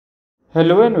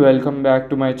Hello and welcome back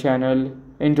to my channel.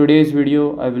 In today's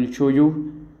video, I will show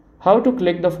you how to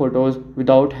click the photos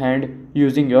without hand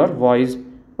using your voice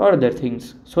or other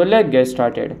things. So let's get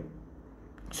started.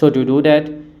 So to do that,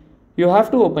 you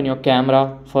have to open your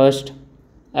camera first,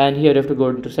 and here you have to go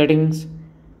into settings,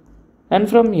 and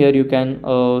from here you can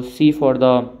see for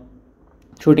the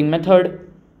shooting method,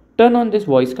 turn on this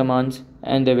voice commands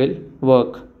and they will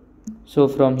work. So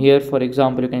from here, for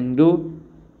example, you can do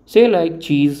say like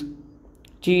cheese,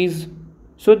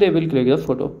 so they will click the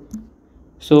photo.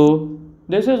 So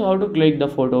this is how to click the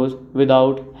photos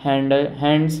without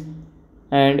hands.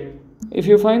 And if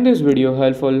you find this video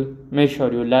helpful, make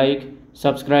sure you like,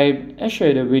 subscribe and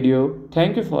share the video.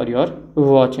 Thank you for your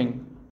watching.